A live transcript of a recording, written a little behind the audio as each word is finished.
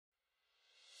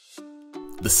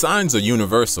The signs are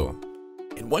universal,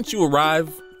 and once you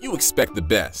arrive, you expect the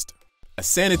best. A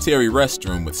sanitary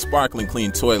restroom with sparkling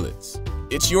clean toilets.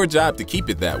 It's your job to keep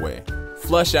it that way.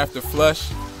 Flush after flush,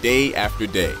 day after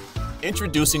day.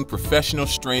 Introducing professional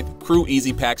strength Crew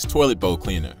Easypaks Toilet Bowl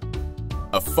Cleaner.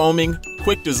 A foaming,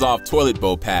 quick-dissolve toilet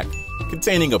bowl pack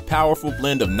containing a powerful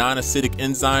blend of non-acidic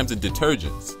enzymes and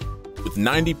detergents. With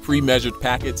 90 pre-measured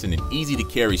packets and an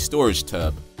easy-to-carry storage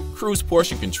tub, Crew's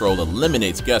portion control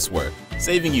eliminates guesswork,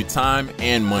 saving you time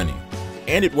and money.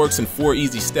 And it works in 4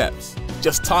 easy steps.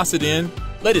 Just toss it in,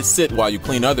 let it sit while you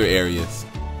clean other areas.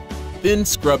 Then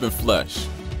scrub and flush,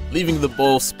 leaving the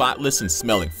bowl spotless and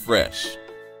smelling fresh.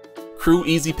 Crew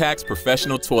Easypaks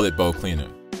Professional Toilet Bowl Cleaner.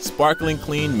 Sparkling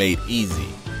clean made easy.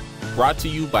 Brought to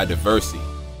you by Diversey.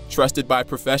 Trusted by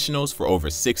professionals for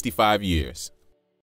over 65 years.